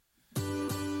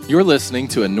You're listening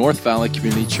to a North Valley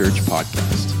Community Church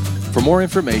podcast. For more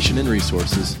information and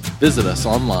resources, visit us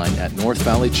online at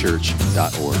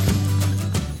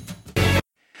northvalleychurch.org.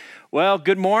 Well,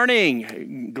 good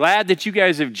morning. Glad that you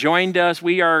guys have joined us.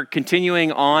 We are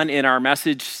continuing on in our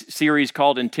message series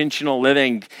called Intentional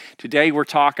Living. Today we're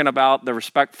talking about the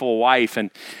respectful wife,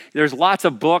 and there's lots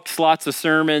of books, lots of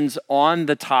sermons on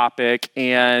the topic,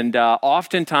 and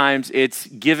oftentimes it's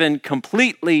given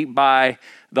completely by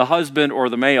the husband or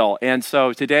the male. And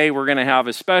so today we're going to have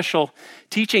a special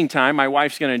teaching time. My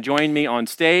wife's going to join me on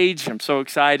stage. I'm so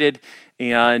excited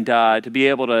and to be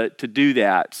able to do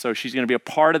that. So she's going to be a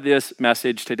part of this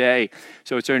message today.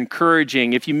 So it's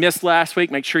encouraging. If you missed last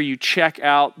week, make sure you check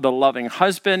out The Loving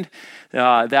Husband.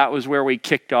 That was where we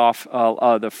kicked off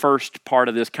the first part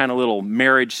of this kind of little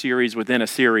marriage series within a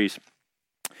series.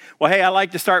 Well, hey, I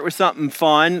like to start with something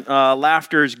fun.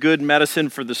 Laughter is good medicine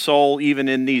for the soul, even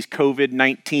in these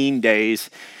COVID-19 days.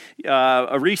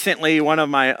 Recently, one of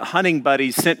my hunting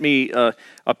buddies sent me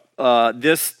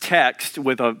this text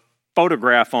with a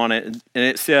photograph on it, and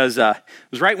it says, it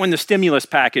was right when the stimulus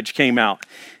package came out,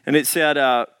 and it said,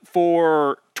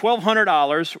 for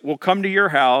 $1,200, we'll come to your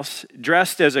house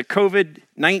dressed as a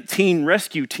COVID-19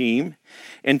 rescue team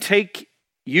and take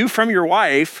you from your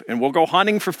wife, and we'll go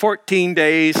hunting for 14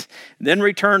 days, then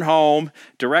return home.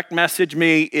 Direct message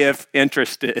me if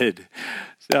interested.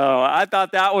 So I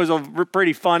thought that was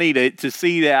pretty funny to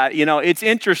see that. You know, it's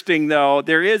interesting, though.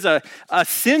 There is a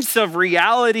sense of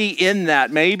reality in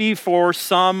that, maybe for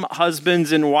some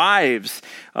husbands and wives.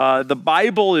 The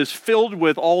Bible is filled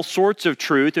with all sorts of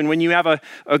truth, and when you have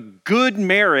a good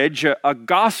marriage, a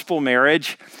gospel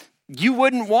marriage, you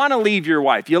wouldn't want to leave your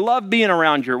wife. You love being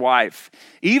around your wife,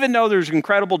 even though there's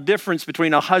incredible difference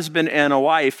between a husband and a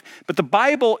wife. But the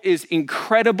Bible is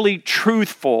incredibly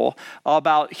truthful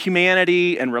about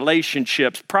humanity and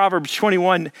relationships. Proverbs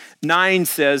 21:9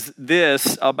 says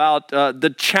this about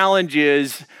the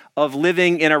challenges of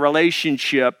living in a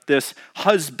relationship. This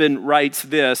husband writes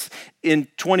this in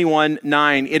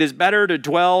 21:9, "It is better to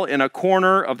dwell in a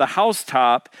corner of the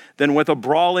housetop than with a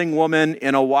brawling woman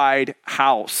in a wide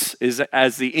house,"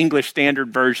 as the English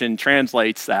Standard Version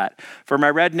translates that. For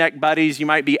my redneck buddies, you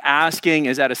might be asking,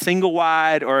 is that a single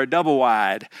wide or a double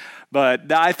wide?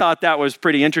 But I thought that was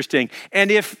pretty interesting.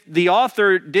 And if the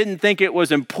author didn't think it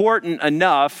was important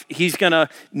enough, he's going to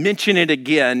mention it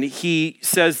again. He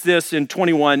says this in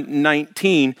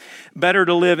 21:19, "Better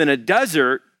to live in a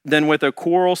desert than with a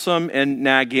quarrelsome and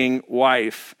nagging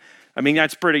wife." I mean,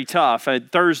 that's pretty tough.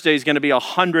 Thursday is going to be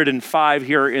 105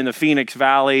 here in the Phoenix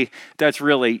Valley. That's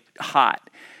really hot.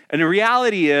 And the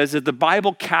reality is that the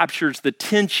Bible captures the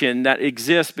tension that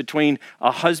exists between a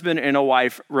husband and a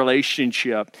wife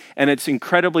relationship, and it's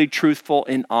incredibly truthful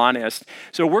and honest.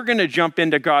 So we're going to jump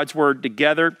into God's Word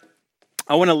together.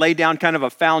 I want to lay down kind of a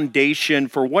foundation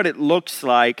for what it looks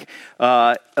like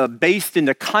based in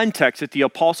the context that the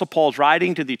Apostle Paul's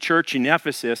writing to the church in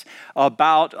Ephesus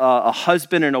about a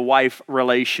husband and a wife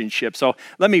relationship. So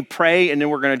let me pray, and then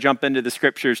we're going to jump into the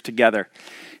scriptures together.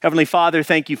 Heavenly Father,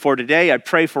 thank you for today. I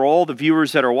pray for all the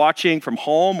viewers that are watching from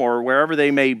home or wherever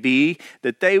they may be,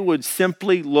 that they would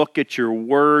simply look at your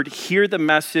word, hear the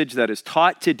message that is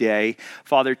taught today.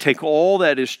 Father, take all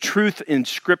that is truth in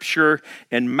Scripture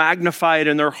and magnify it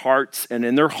in their hearts and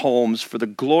in their homes for the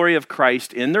glory of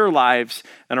Christ in their lives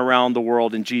and around the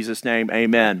world. In Jesus' name,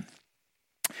 amen.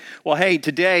 Well, hey,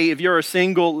 today, if you're a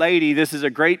single lady, this is a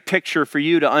great picture for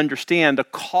you to understand the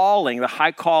calling, the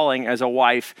high calling as a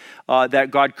wife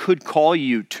that God could call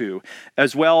you to.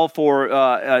 As well,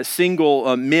 for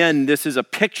single men, this is a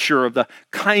picture of the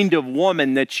kind of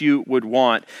woman that you would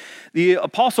want. The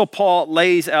Apostle Paul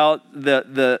lays out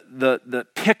the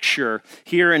picture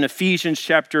here in Ephesians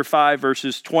chapter 5,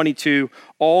 verses 22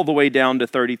 all the way down to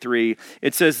 33.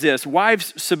 It says this,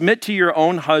 "Wives, submit to your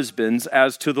own husbands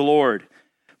as to the Lord.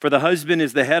 For the husband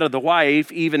is the head of the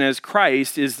wife, even as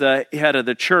Christ is the head of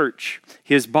the church,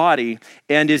 his body,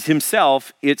 and is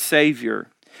himself its Savior.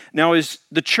 Now, as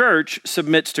the church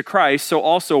submits to Christ, so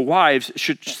also wives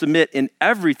should submit in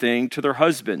everything to their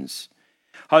husbands.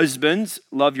 Husbands,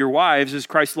 love your wives as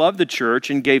Christ loved the church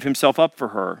and gave himself up for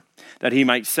her, that he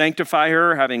might sanctify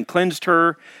her, having cleansed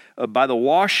her by the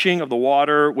washing of the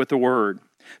water with the word,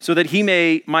 so that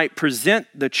he might present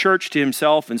the church to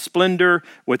himself in splendor,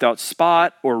 without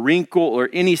spot or wrinkle or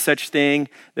any such thing,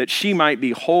 that she might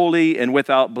be holy and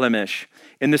without blemish.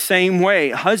 In the same way,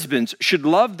 husbands should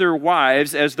love their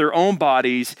wives as their own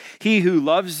bodies. He who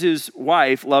loves his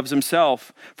wife loves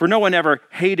himself. For no one ever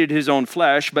hated his own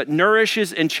flesh, but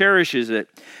nourishes and cherishes it,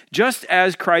 just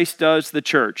as Christ does the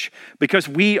church, because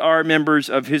we are members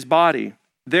of his body.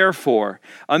 Therefore,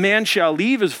 a man shall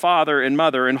leave his father and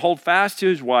mother and hold fast to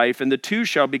his wife, and the two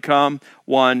shall become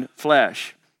one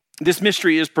flesh. This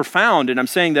mystery is profound, and I'm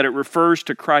saying that it refers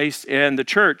to Christ and the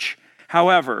church.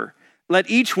 However, let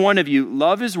each one of you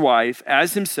love his wife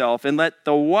as himself, and let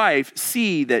the wife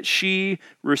see that she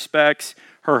respects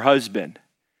her husband.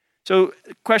 So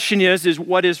the question is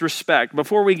what is respect?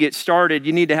 Before we get started,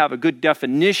 you need to have a good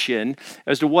definition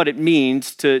as to what it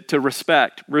means to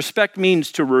respect. Respect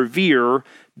means to revere,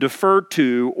 defer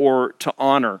to, or to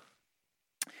honor.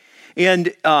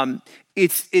 And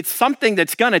it's something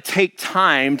that's going to take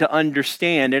time to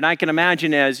understand. And I can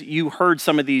imagine as you heard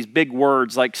some of these big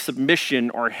words like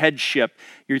submission or headship,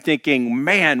 you're thinking,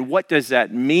 man, what does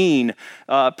that mean?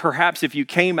 Perhaps if you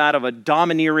came out of a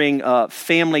domineering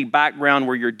family background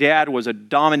where your dad was a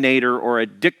dominator or a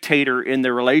dictator in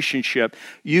the relationship,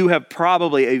 you have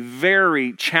probably a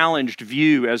very challenged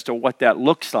view as to what that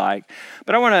looks like.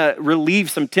 But I want to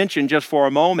relieve some tension just for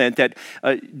a moment that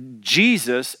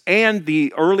Jesus and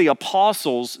the early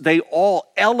apostles, they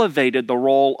all elevated the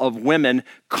role of women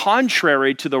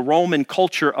contrary to the Roman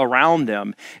culture around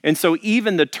them. And so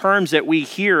even the terms that we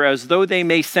hear, as though they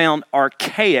may sound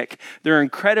archaic, they're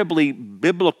incredibly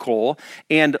biblical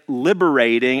and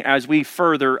liberating as we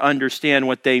further understand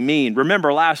what they mean.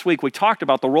 Remember, last week we talked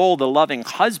about the role of the loving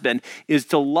husband is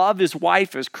to love his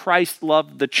wife as Christ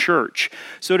loved the church.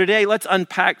 So today, let's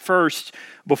unpack first,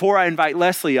 before I invite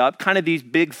Leslie up, kind of these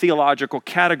big theological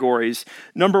categories.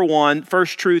 Number one,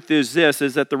 first truth is this,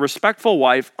 is that the respectful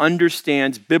wife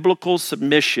understands biblical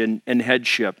submission and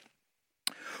headship.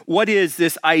 What is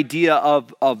this idea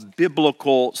of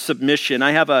biblical submission?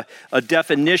 I have a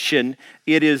definition.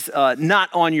 It is not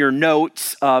on your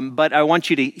notes, but I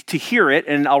want you to hear it,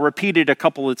 and I'll repeat it a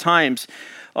couple of times.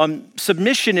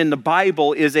 Submission in the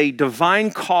Bible is a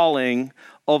divine calling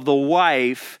of the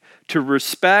wife to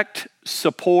respect,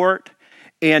 support,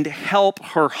 and help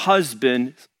her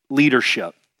husband's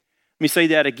leadership. Let me say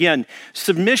that again.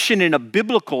 Submission in a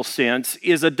biblical sense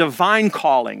is a divine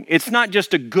calling. It's not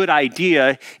just a good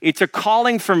idea. It's a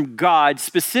calling from God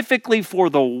specifically for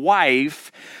the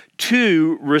wife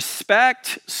to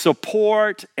respect,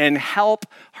 support, and help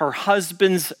her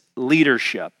husband's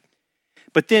leadership.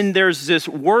 But then there's this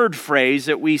word phrase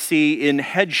that we see in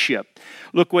headship.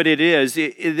 Look what it is.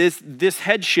 This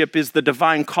headship is the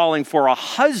divine calling for a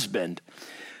husband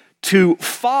to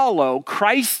follow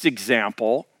Christ's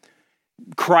example.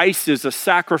 Christ is a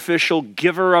sacrificial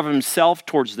giver of himself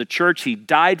towards the church. He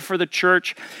died for the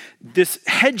church. This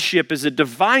headship is a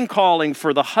divine calling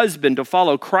for the husband to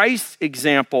follow Christ's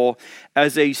example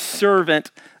as a servant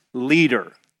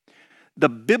leader. The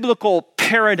biblical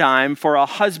paradigm for a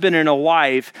husband and a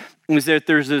wife is that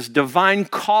there's this divine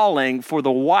calling for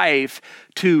the wife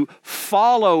to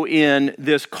follow in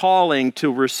this calling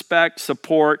to respect,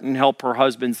 support, and help her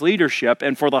husband's leadership.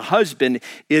 And for the husband,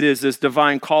 it is this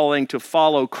divine calling to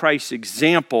follow Christ's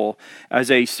example as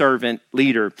a servant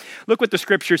leader. Look what the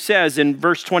scripture says in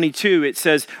verse 22. It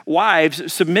says,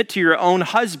 "Wives, submit to your own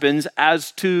husbands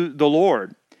as to the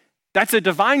Lord." That's a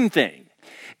divine thing.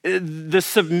 The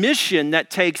submission that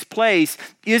takes place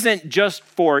isn't just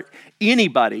for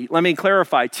anybody. Let me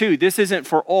clarify too. This isn't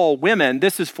for all women.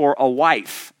 This is for a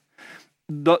wife.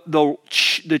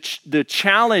 The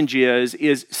challenge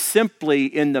is simply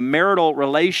in the marital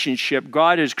relationship,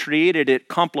 God has created it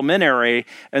complementary,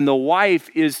 and the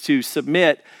wife is to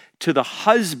submit to the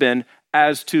husband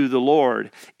as to the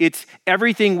Lord. It's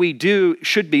everything we do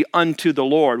should be unto the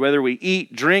Lord. Whether we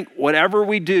eat, drink, whatever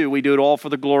we do it all for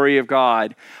the glory of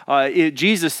God.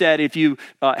 Jesus said, if you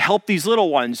help these little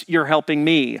ones, you're helping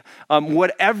me.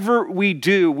 Whatever we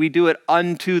do it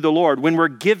unto the Lord. When we're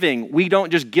giving, we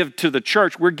don't just give to the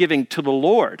church, we're giving to the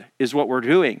Lord is what we're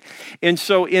doing. And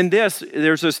so in this,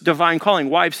 there's this divine calling.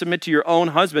 Wives, submit to your own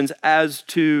husbands as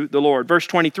to the Lord. Verse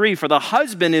 23, for the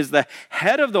husband is the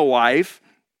head of the wife.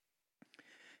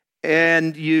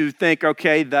 And you think,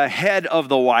 okay, the head of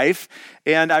the wife.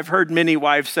 And I've heard many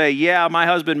wives say, yeah, my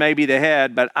husband may be the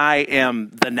head, but I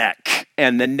am the neck,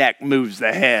 and the neck moves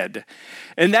the head.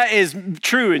 And that is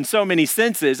true in so many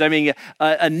senses. I mean,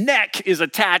 a neck is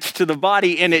attached to the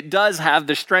body, and it does have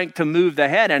the strength to move the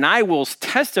head. And I will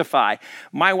testify,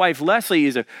 my wife Leslie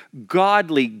is a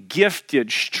godly,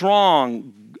 gifted,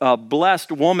 strong,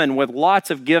 blessed woman with lots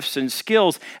of gifts and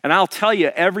skills. And I'll tell you,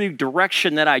 every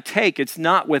direction that I take, it's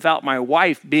not without my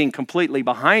wife being completely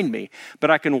behind me.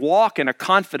 But I can walk in a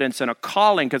confidence and a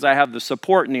calling because I have the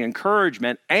support and the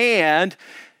encouragement. And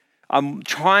I'm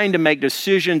trying to make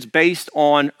decisions based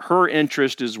on her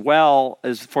interest as well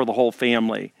as for the whole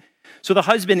family. So the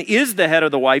husband is the head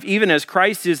of the wife, even as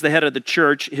Christ is the head of the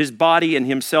church, his body and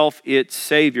himself its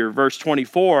Savior. Verse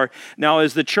 24, now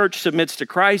as the church submits to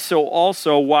Christ, so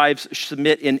also wives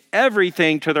submit in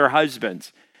everything to their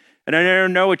husbands. And I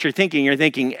don't know what you're thinking. You're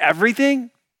thinking everything?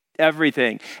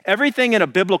 Everything. Everything in a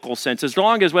biblical sense, as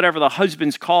long as whatever the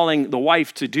husband's calling the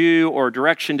wife to do or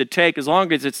direction to take, as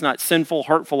long as it's not sinful,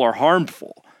 hurtful, or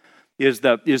harmful, is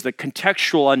the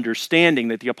contextual understanding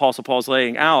that the Apostle Paul is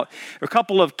laying out. A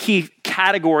couple of key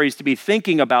categories to be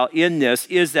thinking about in this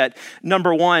is that,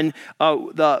 number one,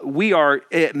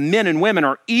 men and women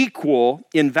are equal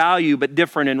in value but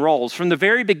different in roles. From the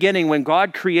very beginning, when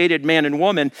God created man and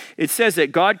woman, it says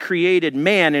that God created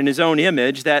man in his own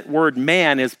image. That word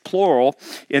man is plural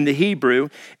in the Hebrew,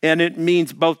 and it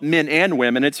means both men and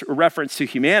women. It's a reference to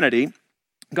humanity.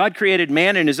 God created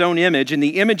man in his own image. In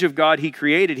the image of God, he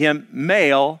created him,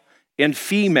 male and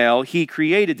female, he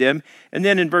created them. And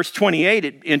then in verse 28,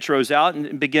 it intros out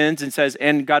and begins and says,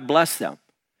 and God blessed them.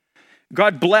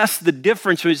 God blessed the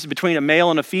differences between a male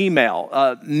and a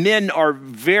female. Men are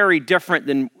very different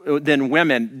than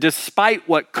women, despite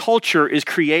what culture is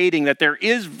creating, that there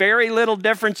is very little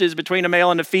differences between a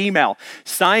male and a female.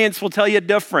 Science will tell you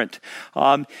different.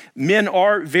 Men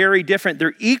are very different.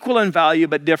 They're equal in value,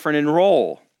 but different in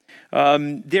role.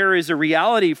 There is a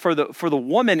reality for the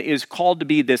woman is called to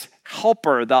be this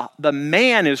helper. The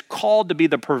man is called to be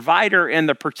the provider and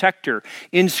the protector.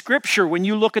 In Scripture, when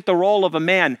you look at the role of a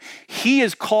man, he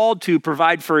is called to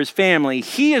provide for his family.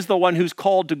 He is the one who's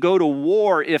called to go to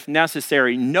war if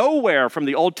necessary. Nowhere from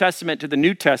the Old Testament to the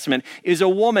New Testament is a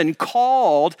woman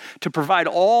called to provide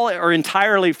all or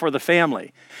entirely for the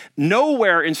family.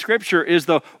 Nowhere in Scripture is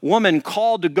the woman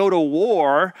called to go to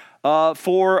war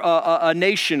for a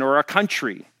nation or a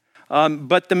country.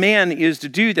 But the man is to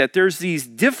do that. There's these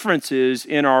differences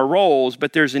in our roles,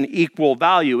 but there's an equal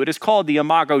value. It is called the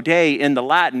imago Dei in the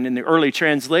Latin, in the early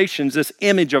translations, this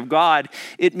image of God.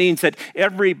 It means that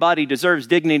everybody deserves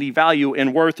dignity, value,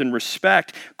 and worth and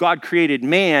respect. God created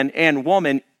man and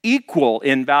woman equal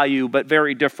in value, but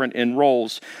very different in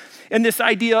roles. And this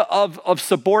idea of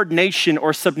subordination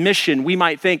or submission, we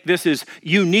might think this is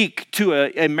unique to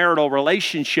a marital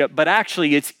relationship, but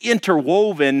actually it's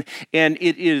interwoven and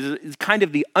it is kind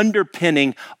of the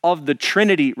underpinning of the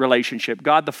Trinity relationship.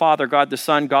 God the Father, God the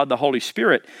Son, God the Holy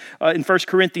Spirit. In 1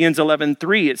 Corinthians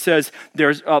 11:3, it says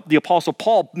the Apostle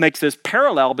Paul makes this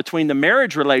parallel between the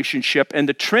marriage relationship and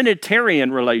the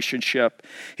Trinitarian relationship.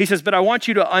 He says, but I want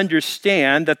you to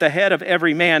understand that the head of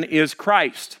every man is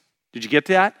Christ. Did you get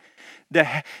that?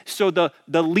 So the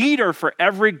leader for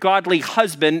every godly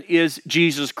husband is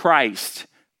Jesus Christ.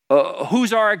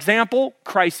 Who's our example?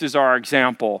 Christ is our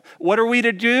example. What are we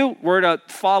to do? We're to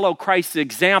follow Christ's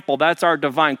example. That's our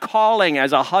divine calling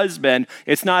as a husband.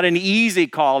 It's not an easy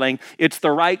calling. It's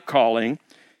the right calling.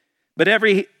 But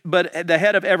the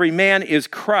head of every man is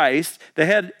Christ. The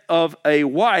head of a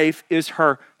wife is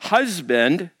her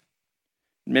husband.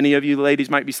 Many of you ladies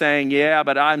might be saying, yeah,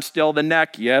 but I'm still the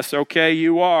neck. Yes, okay,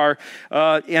 you are.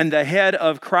 And the head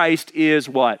of Christ is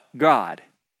what? God.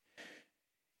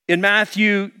 In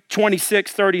Matthew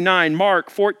 26:39,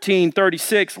 Mark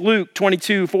 14:36, Luke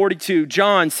 22:42,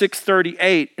 John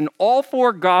 6:38, in all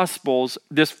four Gospels,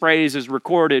 this phrase is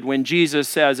recorded when Jesus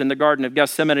says in the Garden of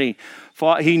Gethsemane,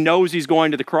 he knows he's going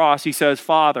to the cross. He says,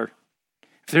 Father,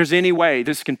 if there's any way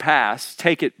this can pass,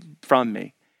 take it from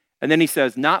me. And then he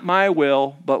says, not my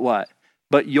will, but what?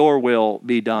 But your will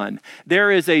be done. There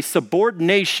is a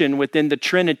subordination within the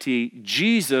Trinity.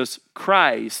 Jesus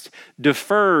Christ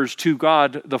defers to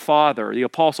God the Father. The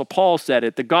Apostle Paul said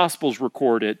it. The Gospels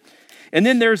record it. And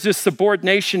then there's this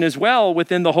subordination as well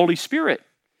within the Holy Spirit.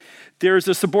 There's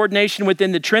a subordination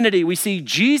within the Trinity. We see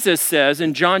Jesus says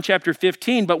in John chapter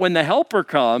 15, but when the Helper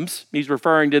comes, he's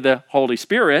referring to the Holy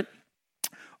Spirit,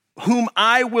 whom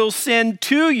I will send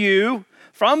to you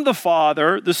from the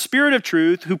Father, the Spirit of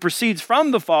truth, who proceeds from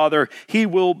the Father, he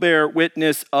will bear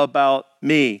witness about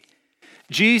me.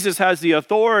 Jesus has the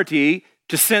authority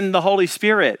to send the Holy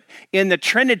Spirit. In the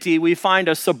Trinity, we find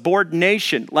a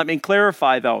subordination. Let me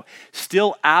clarify, though.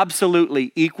 Still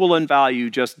absolutely equal in value,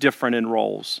 just different in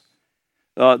roles.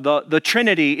 The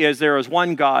Trinity is there is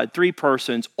one God, three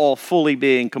persons, all fully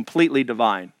being completely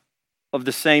divine, of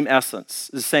the same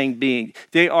essence, the same being.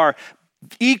 They are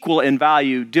equal in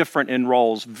value, different in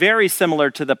roles. Very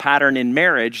similar to the pattern in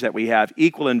marriage that we have,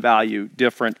 equal in value,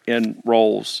 different in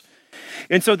roles.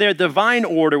 And so their divine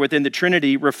order within the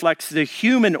Trinity reflects the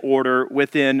human order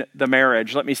within the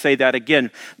marriage. Let me say that again.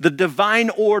 The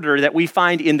divine order that we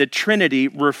find in the Trinity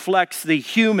reflects the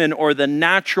human or the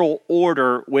natural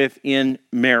order within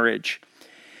marriage.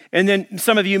 And then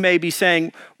some of you may be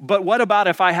saying, but what about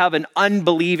if I have an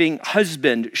unbelieving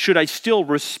husband? Should I still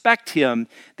respect him?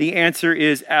 The answer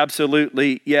is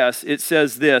absolutely yes. It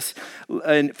says this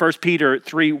in 1 Peter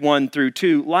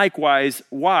 3:1-2, likewise,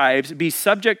 wives, be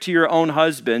subject to your own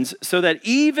husbands, so that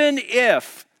even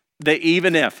if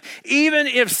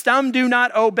some do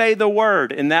not obey the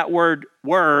word, and that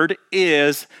word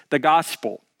is the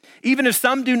gospel. Even if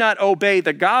some do not obey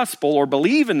the gospel or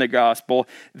believe in the gospel,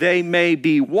 they may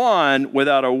be won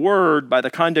without a word by the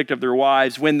conduct of their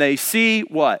wives when they see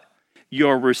what?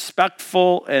 Your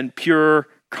respectful and pure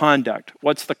conduct.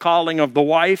 What's the calling of the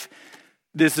wife?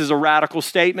 This is a radical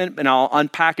statement, and I'll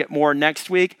unpack it more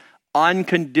next week.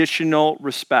 Unconditional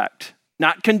respect.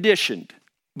 Not conditioned,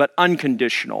 but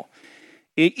unconditional.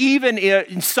 Even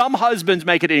some husbands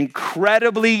make it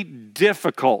incredibly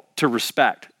difficult to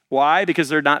respect. Why? Because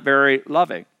they're not very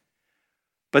loving.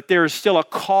 But there is still a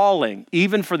calling,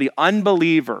 even for the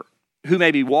unbeliever who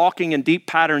may be walking in deep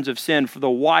patterns of sin, for the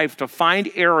wife to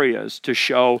find areas to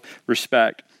show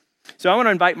respect. So I want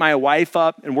to invite my wife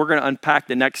up, and we're going to unpack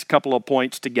the next couple of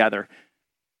points together.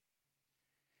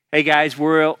 Hey guys,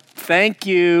 thank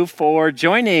you for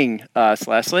joining us,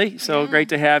 Leslie. So great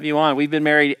to have you on. We've been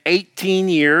married 18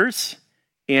 years,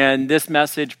 and this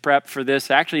message prep for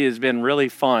this actually has been really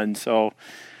fun. So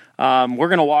we're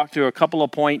going to walk through a couple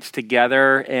of points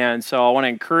together, and so I want to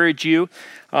encourage you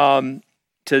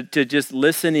to just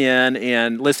listen in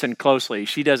and listen closely.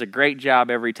 She does a great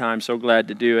job every time, so glad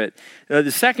to do it.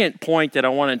 The second point that I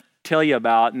want to tell you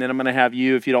about, and then I'm going to have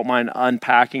you, if you don't mind,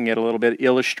 unpacking it a little bit,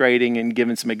 illustrating and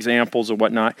giving some examples and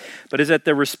whatnot, but is that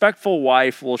the respectful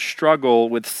wife will struggle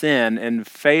with sin and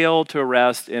fail to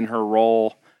rest in her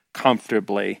role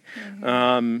comfortably.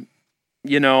 So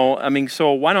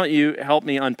why don't you help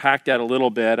me unpack that a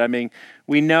little bit? I mean,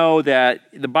 we know that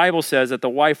the Bible says that the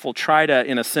wife will try to,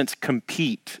 in a sense,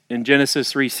 compete. In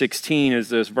Genesis 3:16 is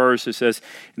this verse. It says,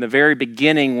 in the very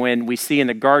beginning, when we see in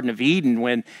the Garden of Eden,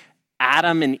 when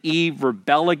Adam and Eve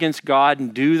rebel against God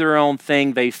and do their own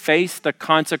thing, they face the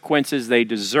consequences they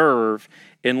deserve,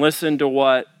 and listen to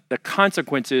what the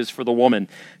consequence is for the woman.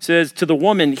 It says, to the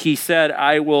woman, he said,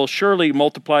 I will surely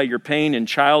multiply your pain in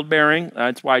childbearing.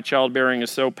 That's why childbearing is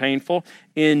so painful.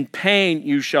 In pain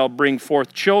you shall bring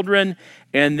forth children.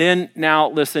 And then now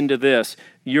listen to this.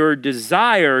 Your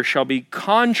desire shall be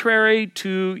contrary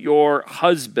to your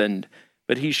husband,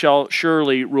 but he shall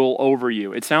surely rule over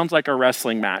you. It sounds like a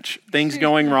wrestling match. Things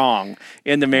going wrong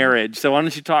in the marriage. So why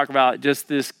don't you talk about just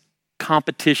this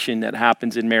competition that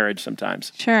happens in marriage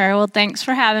sometimes? Sure. Well, thanks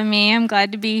for having me. I'm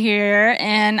glad to be here.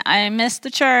 And I miss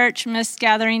the church, miss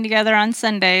gathering together on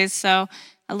Sundays. So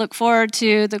I look forward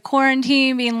to the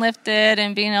quarantine being lifted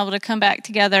and being able to come back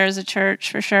together as a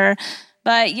church for sure.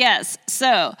 But yes,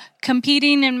 so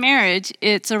competing in marriage,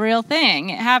 it's a real thing.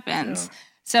 It happens. Yeah.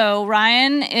 So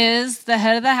Ryan is the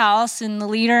head of the house and the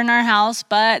leader in our house,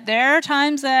 but there are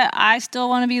times that I still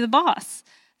want to be the boss.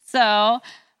 So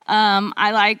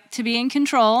I like to be in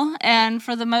control, and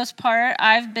for the most part,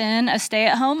 I've been a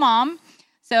stay-at-home mom.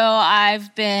 So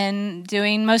I've been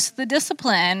doing most of the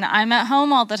discipline. I'm at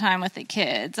home all the time with the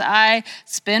kids. I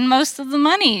spend most of the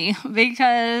money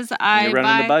because You're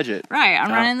running the budget. Right,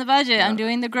 I'm running the budget. Yeah. I'm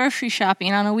doing the grocery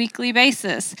shopping on a weekly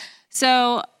basis.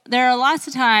 So there are lots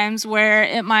of times where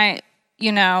it might,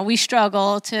 we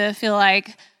struggle to feel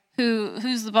like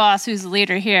who's the boss, who's the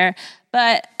leader here.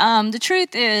 But the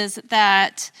truth is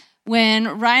that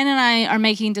when Ryan and I are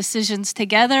making decisions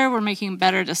together, we're making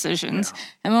better decisions. Yeah.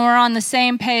 And when we're on the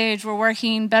same page, we're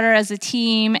working better as a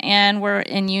team and we're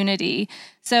in unity.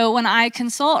 So when I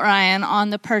consult Ryan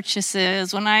on the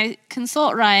purchases, when I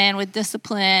consult Ryan with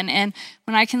discipline, and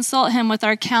when I consult him with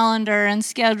our calendar and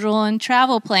schedule and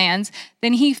travel plans,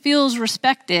 then he feels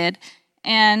respected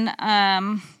and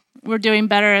we're doing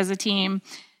better as a team.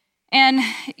 And,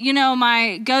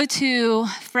 my go-to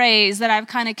phrase that I've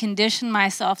kind of conditioned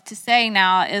myself to say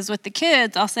now is with the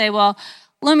kids, I'll say, well,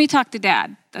 let me talk to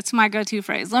Dad. That's my go-to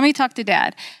phrase. Let me talk to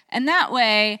Dad. And that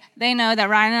way, they know that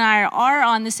Ryan and I are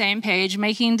on the same page,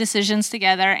 making decisions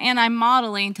together, and I'm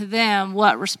modeling to them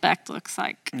what respect looks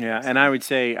like. Yeah, and I would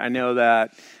say, I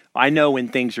know when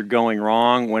things are going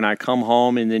wrong, when I come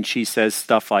home and then she says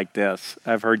stuff like this.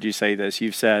 I've heard you say this.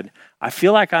 You've said, I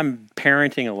feel like I'm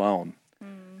parenting alone.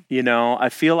 I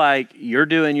feel like you're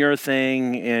doing your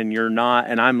thing and you're not,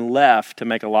 and I'm left to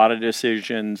make a lot of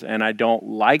decisions, and I don't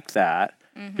like that,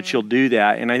 but you'll do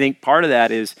that. And I think part of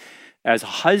that is, as a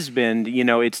husband,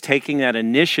 it's taking that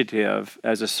initiative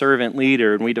as a servant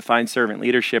leader, and we define servant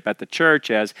leadership at the church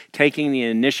as taking the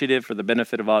initiative for the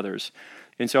benefit of others.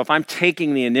 And so if I'm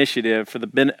taking the initiative for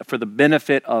the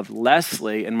benefit of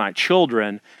Leslie and my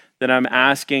children, that I'm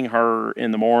asking her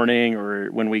in the morning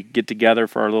or when we get together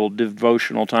for our little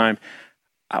devotional time,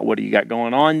 what do you got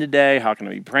going on today? How can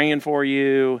I be praying for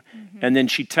you? And then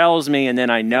she tells me, and then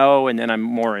I know, and then I'm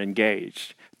more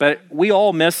engaged. But we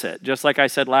all miss it. Just like I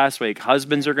said last week,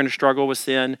 husbands are going to struggle with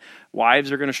sin.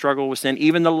 Wives are going to struggle with sin.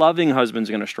 Even the loving husband's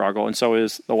going to struggle, and so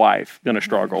is the wife going to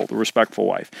struggle, the respectful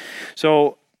wife.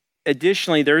 So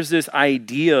additionally, there's this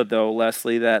idea, though,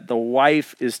 Leslie, that the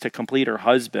wife is to complete her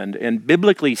husband. And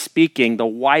biblically speaking, the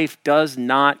wife does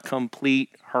not complete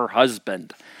her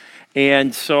husband.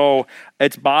 And so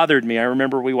it's bothered me. I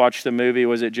remember we watched the movie,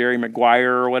 was it Jerry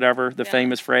Maguire or whatever, the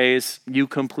famous phrase, "You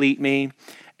complete me."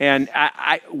 And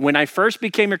when I first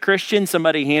became a Christian,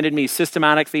 somebody handed me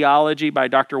Systematic Theology by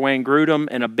Dr. Wayne Grudem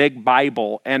and a big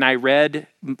Bible. And I read,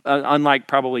 unlike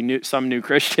probably some new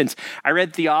Christians, I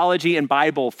read theology and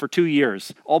Bible for 2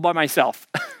 years, all by myself.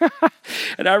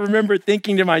 And I remember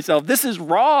thinking to myself, this is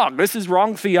wrong. This is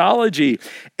wrong theology.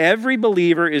 Every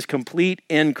believer is complete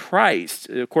in Christ.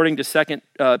 According to 2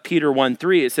 Peter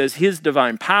 1:3, it says, "His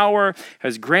divine power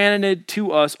has granted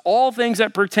to us all things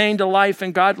that pertain to life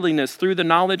and godliness through the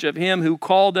knowledge of him who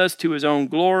called us to his own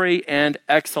glory and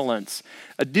excellence."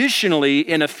 Additionally,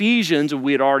 in Ephesians,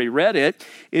 we had already read it,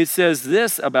 it says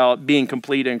this about being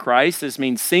complete in Christ. This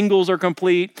means singles are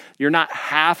complete. You're not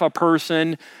half a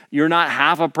person. You're not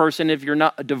half a person if you're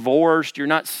not divorced. You're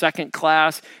not second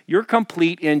class. You're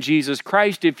complete in Jesus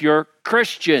Christ if you're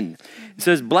Christian. It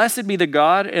says, "Blessed be the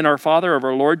God and our Father of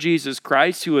our Lord Jesus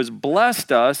Christ, who has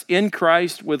blessed us in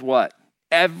Christ with" what?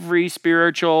 Every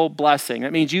spiritual blessing.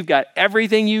 That means you've got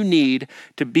everything you need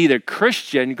to be the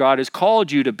Christian God has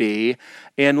called you to be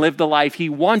and live the life he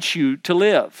wants you to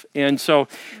live. And so,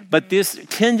 but this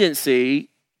tendency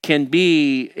can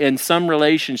be in some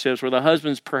relationships where the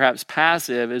husband's perhaps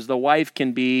passive, as the wife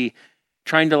can be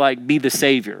trying to like be the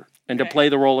savior and to play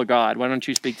the role of God. Why don't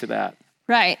you speak to that?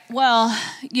 Right. Well,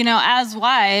 as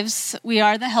wives, we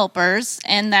are the helpers,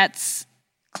 and that's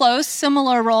close,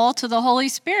 similar role to the Holy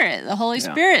Spirit. The Holy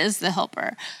Spirit is the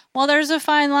helper. Well, there's a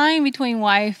fine line between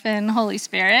wife and Holy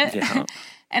Spirit. Yeah.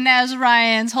 And as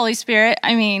Ryan's Holy Spirit,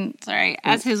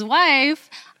 as his wife,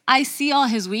 I see all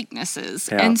his weaknesses.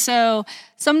 Yeah. And so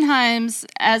sometimes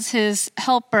as his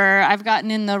helper, I've gotten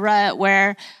in the rut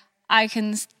where I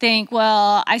can think,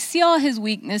 well, I see all his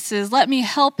weaknesses. Let me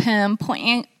help him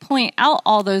point out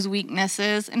all those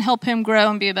weaknesses and help him grow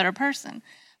and be a better person.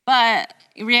 But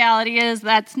reality is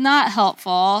that's not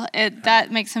helpful.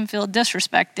 That makes him feel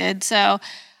disrespected. So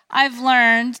I've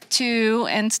learned to,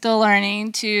 and still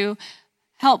learning, to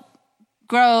help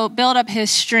grow, build up his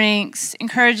strengths,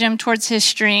 encourage him towards his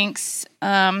strengths.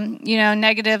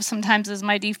 Negative sometimes is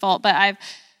my default, but I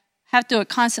have to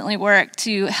constantly work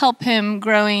to help him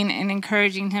growing and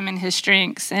encouraging him in his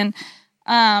strengths. And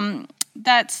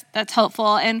that's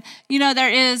helpful. And, there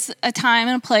is a time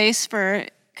and a place for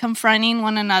confronting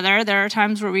one another. There are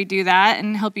times where we do that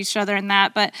and help each other in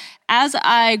that. But as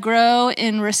I grow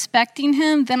in respecting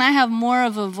him, then I have more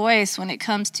of a voice when it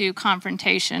comes to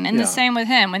confrontation. And the same with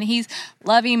him. When he's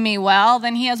loving me well,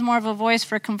 then he has more of a voice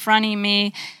for confronting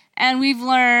me. And we've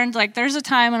learned, there's a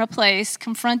time and a place.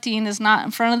 Confronting is not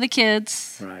in front of the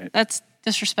kids. Right. That's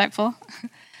disrespectful.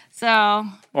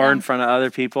 Or in front of other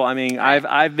people.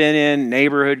 I've been in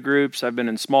neighborhood groups. I've been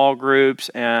in small groups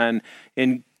and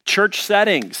in church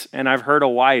settings, and I've heard a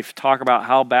wife talk about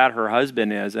how bad her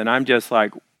husband is, and I'm just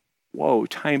like, whoa,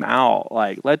 time out.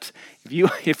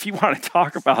 If you want to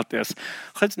talk about this,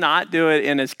 let's not do it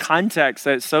in a context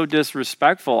that's so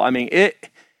disrespectful.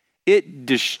 It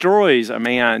destroys a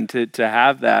man to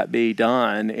have that be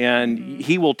done, and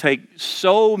he will take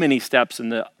so many steps in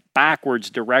the backwards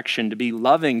direction to be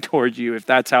loving towards you if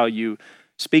that's how you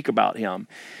speak about him.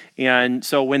 And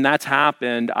so when that's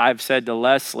happened, I've said to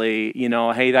Leslie,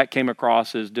 hey, that came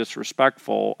across as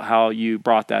disrespectful, how you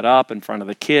brought that up in front of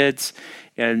the kids.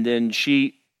 And then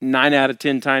she, 9 out of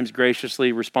 10 times,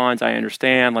 graciously responds, "I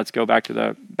understand. Let's go back to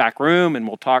the back room and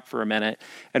we'll talk for a minute."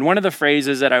 And one of the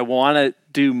phrases that I want to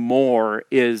do more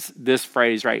is this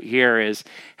phrase right here is,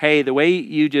 "Hey, the way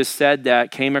you just said that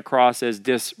came across as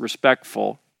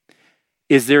disrespectful.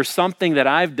 Is there something that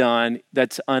I've done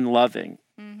that's unloving?"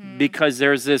 Because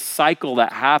there's this cycle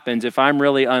that happens. If I'm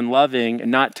really unloving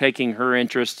and not taking her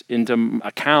interest into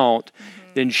account,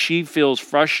 then she feels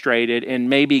frustrated and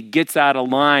maybe gets out of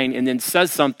line and then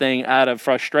says something out of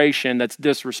frustration that's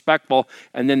disrespectful.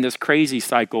 And then this crazy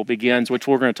cycle begins, which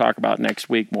we're going to talk about next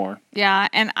week more. Yeah,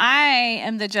 and I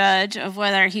am the judge of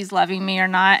whether he's loving me or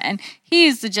not. And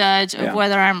he's the judge of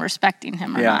whether I'm respecting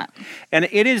him or not. And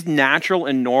it is natural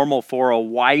and normal for a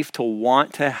wife to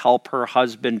want to help her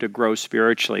husband to grow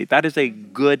spiritually. That is a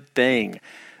good thing.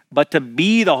 But to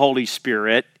be the Holy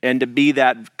Spirit and to be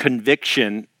that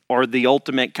conviction or the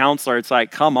ultimate counselor, it's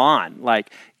like, come on,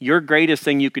 like your greatest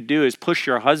thing you could do is push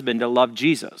your husband to love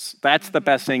Jesus. That's the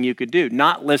best thing you could do,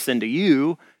 not listen to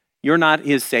you. You're not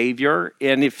his savior.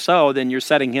 And if so, then you're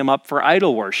setting him up for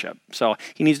idol worship. So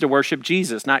he needs to worship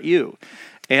Jesus, not you.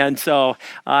 And so,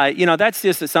 that's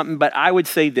just something, but I would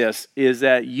say this, is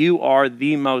that you are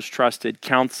the most trusted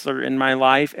counselor in my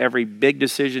life. Every big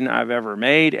decision I've ever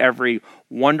made, every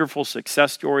wonderful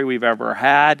success story we've ever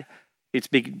had, it's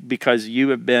because you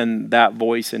have been that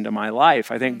voice into my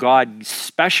life. I think God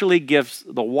especially gives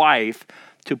the wife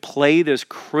to play this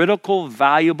critical,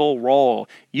 valuable role.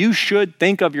 You should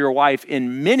think of your wife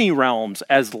in many realms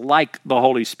as like the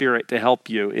Holy Spirit to help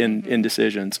you in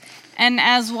decisions. And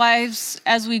as wives,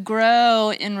 as we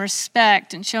grow in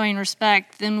respect and showing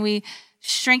respect, then we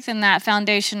strengthen that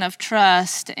foundation of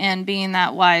trust and being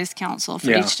that wise counsel for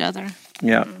each other.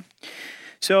 Yeah.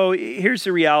 So here's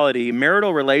the reality.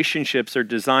 Marital relationships are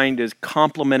designed as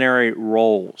complementary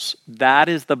roles. That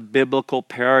is the biblical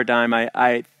paradigm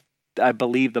I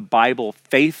believe the Bible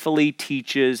faithfully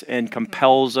teaches and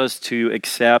compels us to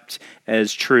accept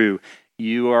as true.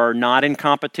 You are not in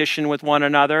competition with one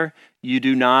another. You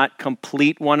do not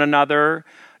complete one another.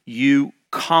 You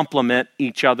complement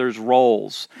each other's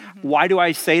roles. Why do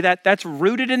I say that? That's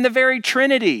rooted in the very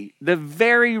Trinity, the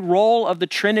very role of the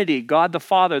Trinity, God the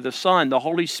Father, the Son, the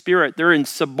Holy Spirit. They're in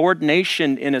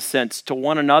subordination, in a sense, to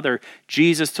one another.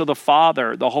 Jesus to the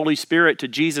Father, the Holy Spirit to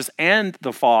Jesus and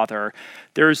the Father.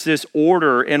 There's this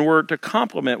order, and we're to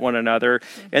complement one another.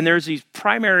 And there's these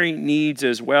primary needs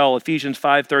as well. Ephesians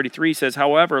 5:33 says,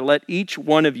 however, let each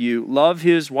one of you love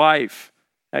his wife.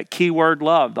 That key word,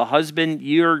 love. The husband,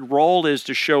 your role is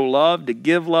to show love, to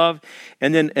give love,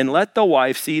 and let the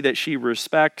wife see that she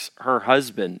respects her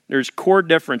husband. There's core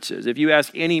differences. If you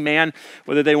ask any man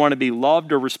whether they want to be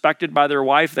loved or respected by their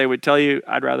wife, they would tell you,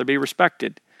 I'd rather be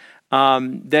respected.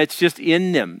 That's just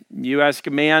in them. You ask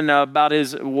a man about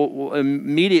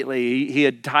immediately,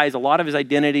 he ties a lot of his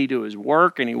identity to his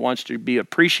work, and he wants to be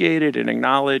appreciated and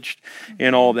acknowledged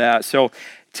and all that. So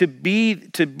to be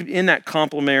in that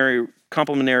complementary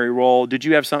role. Did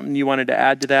you have something you wanted to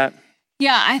add to that?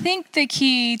 Yeah, I think the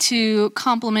key to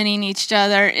complementing each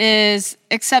other is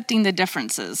accepting the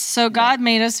differences. So God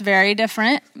made us very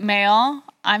different, male,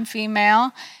 I'm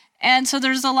female, and so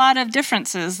there's a lot of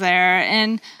differences there.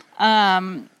 And,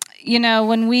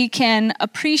 when we can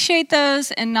appreciate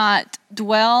those and not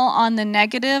dwell on the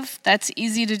negative, that's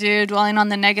easy to do, dwelling on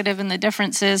the negative and the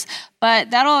differences,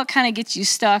 but that'll kind of get you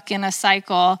stuck in a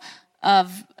cycle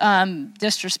of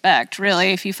disrespect,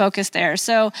 really, if you focus there.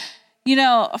 So,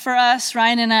 for us,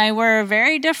 Ryan and I, we're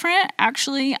very different.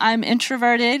 Actually, I'm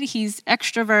introverted. He's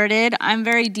extroverted. I'm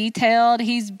very detailed.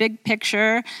 He's big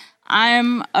picture.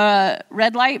 I'm a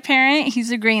red light parent. He's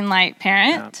a green light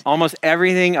parent. Yeah. Almost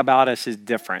everything about us is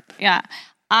different. Yeah.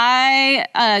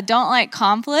 I don't like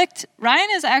conflict. Ryan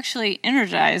is actually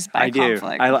energized by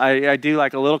conflict. I do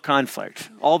like a little conflict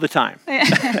all the time.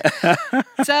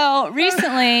 So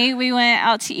recently we went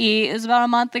out to eat. It was about a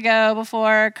month ago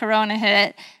before Corona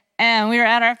hit. And we were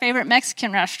at our favorite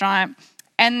Mexican restaurant.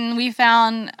 And we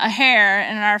found a hair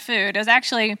in our food. It was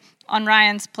actually on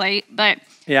Ryan's plate. But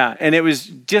yeah, and it was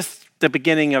just the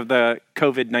beginning of the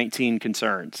COVID-19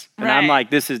 concerns. And I'm like,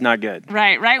 this is not good.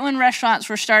 Right when restaurants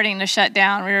were starting to shut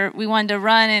down. We wanted to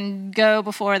run and go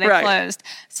before they closed.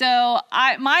 So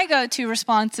my go-to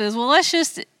response is, well, let's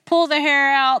just pull the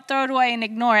hair out, throw it away, and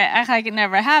ignore it, act like it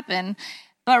never happened.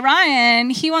 But Ryan,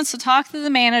 he wants to talk to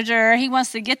the manager. He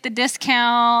wants to get the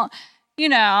discount.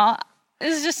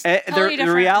 It's just totally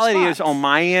the reality response. is, on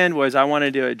my end, was I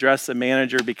wanted to address the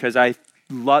manager because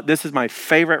this is my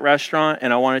favorite restaurant,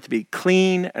 and I want it to be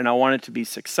clean, and I want it to be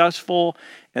successful,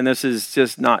 and this is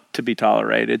just not to be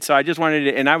tolerated. So I just wanted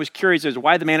to, and I was curious as to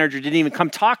why the manager didn't even come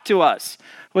talk to us,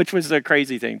 which was a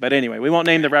crazy thing. But anyway, we won't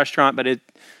name the restaurant, but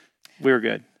we were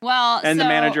good. The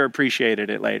manager appreciated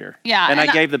it later. Yeah. And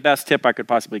I gave the best tip I could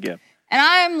possibly give. And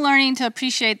I'm learning to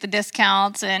appreciate the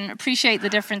discounts and appreciate the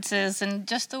differences and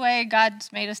just the way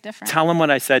God's made us different. Tell them what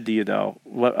I said to you, though,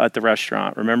 at the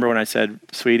restaurant. Remember when I said,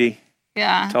 sweetie?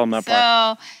 Yeah. Tell them that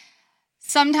part. So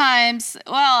sometimes,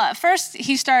 at first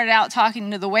he started out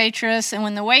talking to the waitress, and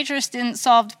when the waitress didn't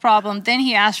solve the problem, then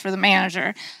he asked for the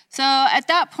manager. So at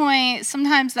that point,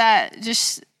 sometimes that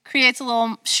just creates a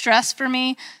little stress for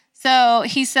me. So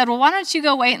he said, well, why don't you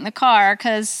go wait in the car,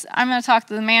 because I'm going to talk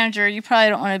to the manager. You probably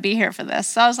don't want to be here for this.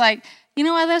 So I was like, you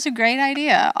know what, that's a great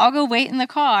idea. I'll go wait in the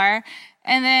car,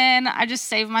 and then I just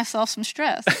save myself some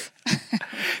stress.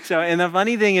 And the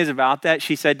funny thing is about that,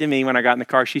 she said to me when I got in the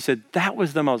car, she said, that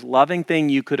was the most loving thing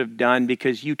you could have done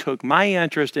because you took my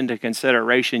interest into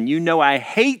consideration. You know I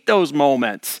hate those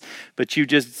moments, but you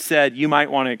just said you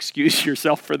might want to excuse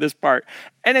yourself for this part.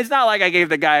 And it's not like I gave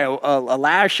the guy a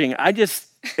lashing. I just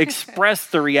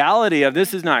expressed the reality of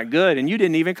this is not good, and you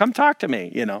didn't even come talk to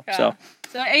me, Yeah.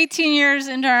 So 18 years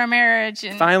into our marriage.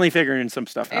 And finally figuring some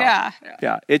stuff out.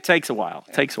 Yeah, it takes a while.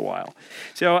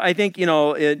 So I think,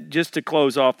 just to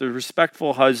close off, the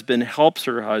respectful husband helps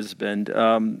her husband.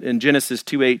 In Genesis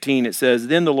 2:18, it says,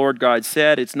 then the Lord God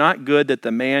said, it's not good that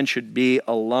the man should be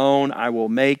alone. I will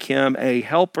make him a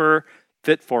helper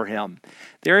fit for him.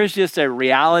 There is just a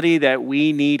reality that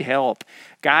we need help.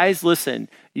 Guys, listen,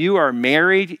 you are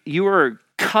married. You are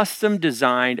custom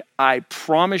designed. I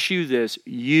promise you this,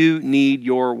 you need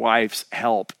your wife's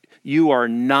help. You are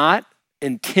not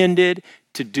intended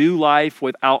to do life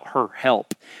without her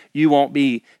help. You won't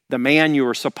be the man you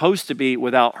are supposed to be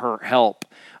without her help.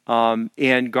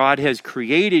 And God has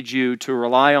created you to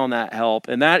rely on that help.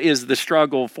 And that is the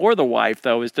struggle for the wife,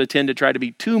 though, is to tend to try to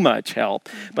be too much help.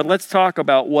 But let's talk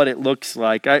about what it looks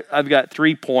like. I've got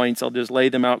 3 points. I'll just lay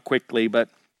them out quickly. But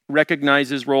recognize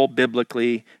his role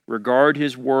biblically, regard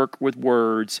his work with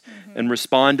words, and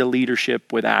respond to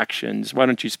leadership with actions. Why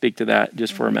don't you speak to that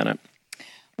just for a minute?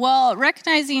 Well,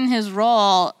 recognizing his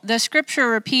role, the scripture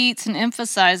repeats and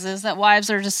emphasizes that wives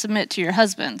are to submit to your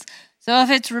husbands. So if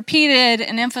it's repeated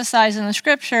and emphasized in the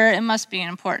scripture, it must be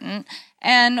important.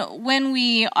 And when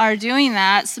we are doing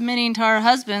that, submitting to our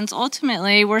husbands,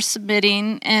 ultimately we're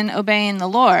submitting and obeying the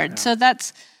Lord. Yeah. So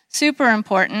that's super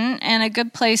important and a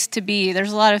good place to be.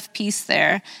 There's a lot of peace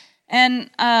there. And,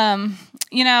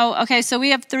 so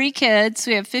we have 3 kids.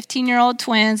 We have 15-year-old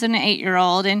twins and an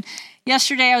 8-year-old. And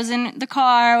yesterday I was in the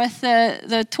car with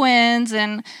the twins,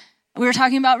 and we were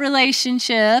talking about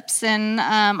relationships. And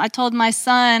I told my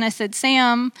son, I said,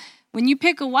 Sam, when you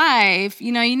pick a wife,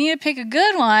 you need to pick a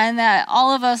good one that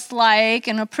all of us like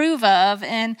and approve of.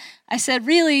 And I said,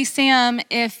 really, Sam,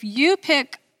 if you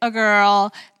pick a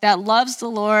girl that loves the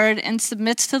Lord and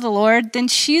submits to the Lord, then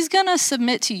she's going to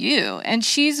submit to you, and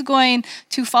she's going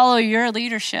to follow your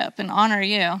leadership and honor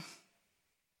you.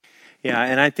 Yeah,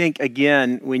 and I think,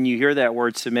 again, when you hear that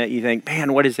word submit, you think,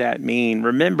 man, what does that mean?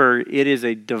 Remember, it is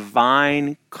a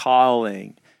divine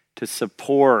calling to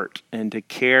support and to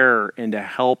care and to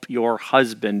help your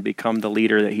husband become the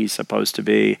leader that he's supposed to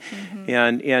be.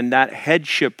 And that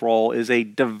headship role is a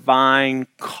divine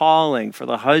calling for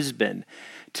the husband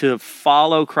to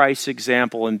follow Christ's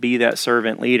example and be that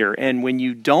servant leader. And when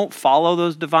you don't follow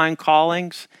those divine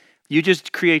callings, you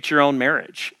just create your own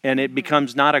marriage. And it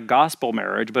becomes not a gospel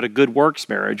marriage, but a good works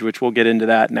marriage, which we'll get into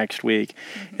that next week.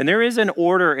 And there is an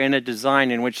order and a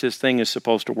design in which this thing is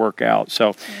supposed to work out.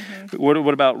 So what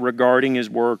about regarding his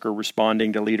work or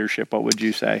responding to leadership? What would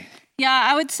you say? Yeah,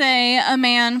 I would say a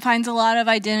man finds a lot of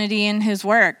identity in his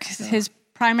work. His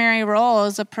primary role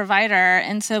is a provider.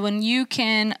 And so when you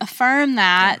can affirm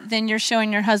that, then you're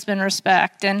showing your husband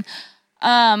respect. And,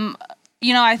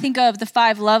 I think of the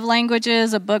 5 love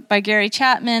languages, a book by Gary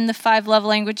Chapman. The 5 love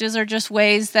languages are just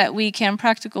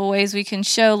practical ways we can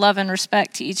show love and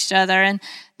respect to each other. And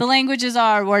the languages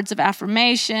are words of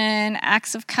affirmation,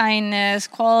 acts of kindness,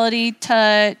 quality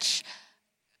touch,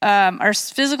 or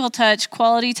physical touch,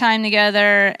 quality time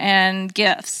together, and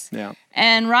gifts. Yeah.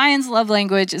 And Ryan's love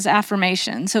language is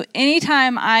affirmation. So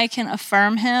anytime I can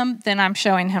affirm him, then I'm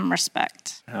showing him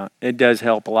respect. It does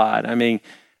help a lot. I mean,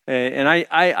 and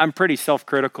I'm pretty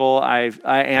self-critical. I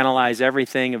analyze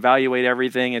everything, evaluate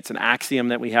everything. It's an axiom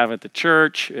that we have at the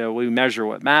church. We measure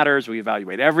what matters. We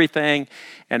evaluate everything.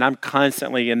 And I'm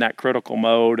constantly in that critical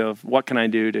mode of what can I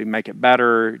do to make it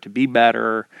better, to be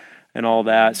better, and all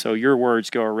that. So your words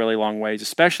go a really long ways,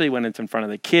 especially when it's in front of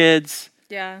the kids.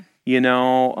 Yeah.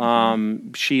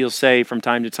 She'll say from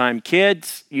time to time,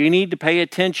 kids, you need to pay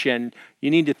attention.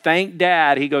 You need to thank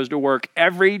Dad. He goes to work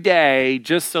every day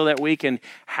just so that we can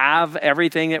have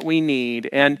everything that we need.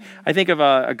 And I think of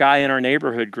a guy in our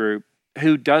neighborhood group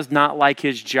who does not like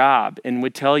his job and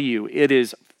would tell you it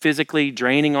is physically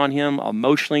draining on him,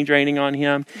 emotionally draining on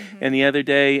him. And the other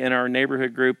day in our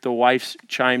neighborhood group, the wife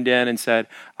chimed in and said,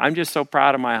 I'm just so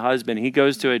proud of my husband. He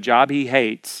goes to a job he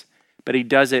hates, but he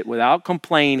does it without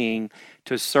complaining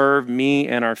to serve me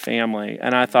and our family.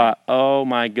 And I thought, oh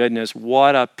my goodness,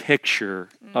 what a picture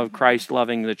of Christ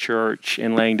loving the church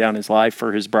and laying down his life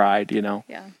for his bride,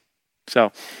 Yeah.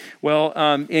 So, well,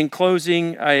 in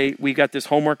closing, we got this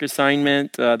homework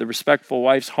assignment, the respectful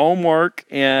wife's homework,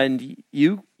 and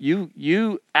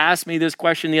you asked me this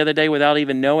question the other day without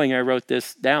even knowing I wrote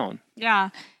this down. Yeah.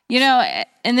 You know,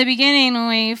 in the beginning, when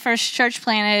we first church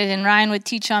planted and Ryan would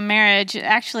teach on marriage, it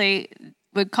actually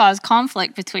would cause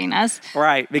conflict between us.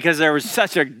 Right, because there was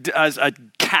such a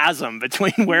chasm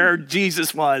between where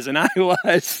Jesus was and I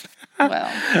was.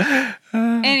 Well,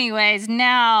 anyways,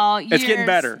 now it's getting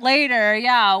better. Later,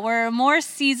 we're more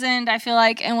seasoned, I feel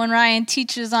like, and when Ryan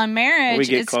teaches on marriage, we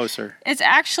get closer. It's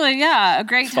actually, a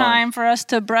great time for us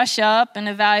to brush up and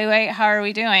evaluate how are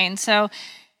we doing. So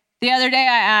the other day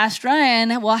I asked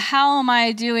Ryan, well, how am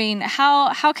I doing?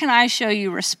 How can I show you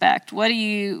respect? What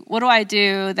do I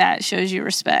do that shows you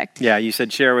respect? Yeah, you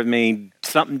said share with me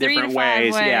something different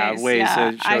ways. Yeah, ways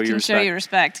to show you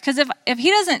respect. Because if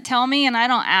he doesn't tell me and I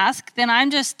don't ask, then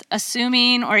I'm just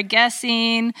assuming or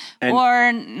guessing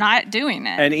or not doing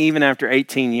it. And even after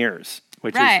 18 years,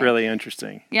 which is really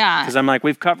interesting. Yeah. Because I'm like,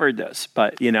 we've covered this,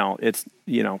 but, it's,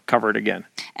 covered again.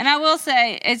 And I will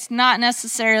say it's not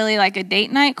necessarily like a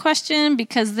date night question,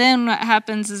 because then what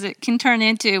happens is it can turn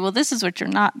into, well, this is what you're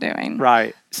not doing.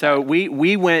 Right. So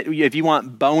we went, if you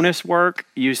want bonus work,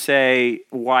 you say,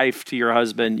 wife to your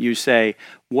husband, you say,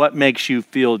 what makes you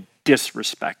feel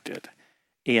disrespected?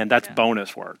 And that's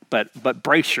bonus work, but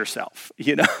brace yourself, But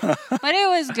it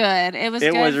was good. It was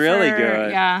really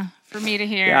good. Yeah. For me to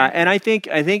hear. Yeah, and I think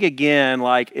again,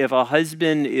 like if a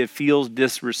husband feels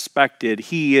disrespected,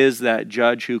 he is that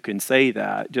judge who can say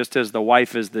that, just as the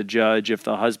wife is the judge if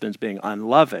the husband's being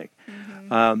unloving.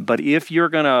 Mm-hmm. But if you're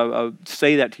going to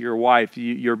say that to your wife,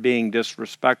 you're being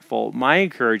disrespectful, my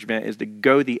encouragement is to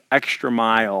go the extra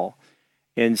mile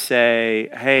and say,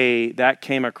 hey, that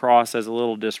came across as a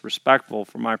little disrespectful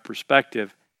from my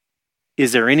perspective.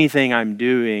 Is there anything I'm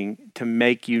doing to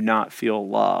make you not feel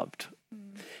loved?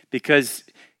 Because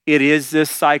it is this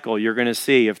cycle you're going to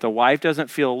see. If the wife doesn't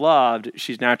feel loved,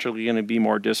 she's naturally going to be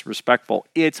more disrespectful.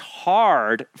 It's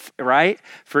hard, right,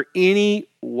 for any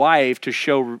wife to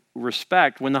show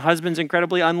respect when the husband's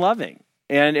incredibly unloving.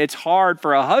 And it's hard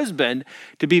for a husband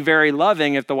to be very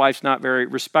loving if the wife's not very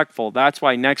respectful. That's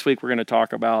why next week we're going to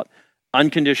talk about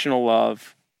unconditional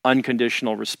love,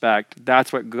 unconditional respect.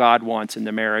 That's what God wants in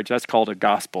the marriage. That's called a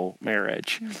gospel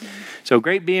marriage. Mm-hmm. So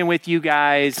great being with you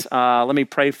guys. Let me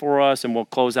pray for us and we'll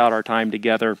close out our time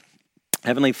together.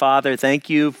 Heavenly Father, thank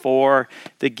you for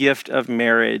the gift of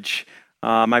marriage.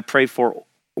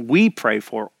 We pray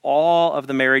for all of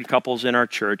the married couples in our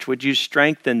church. Would you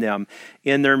strengthen them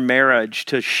in their marriage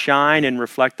to shine and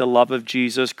reflect the love of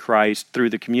Jesus Christ through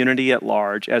the community at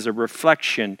large as a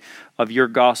reflection of your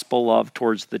gospel love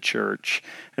towards the church.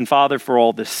 And Father, for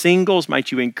all the singles,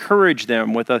 might you encourage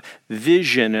them with a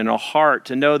vision and a heart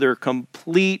to know they're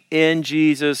complete in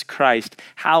Jesus Christ.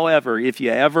 However, if you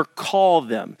ever call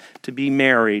them to be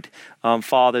married,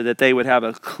 Father, that they would have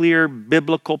a clear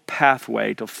biblical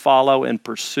pathway to follow and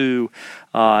pursue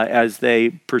as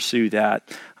they pursue that.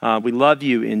 We love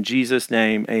you in Jesus'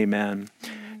 name, amen.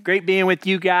 Great being with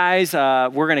you guys. We're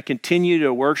going to continue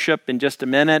to worship in just a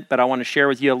minute, but I want to share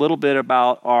with you a little bit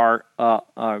about our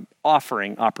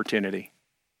offering opportunity.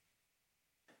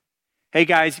 Hey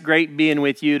guys, great being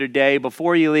with you today.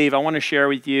 Before you leave, I want to share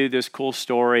with you this cool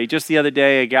story. Just the other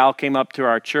day, a gal came up to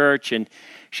our church and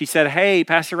she said, hey,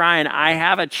 Pastor Ryan, I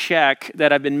have a check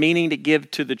that I've been meaning to give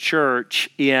to the church,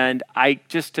 and I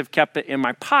just have kept it in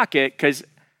my pocket because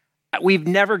we've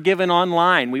never given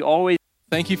online. We always...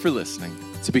 Thank you for listening.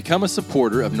 To become a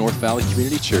supporter of North Valley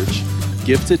Community Church,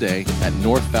 give today at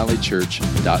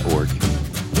northvalleychurch.org.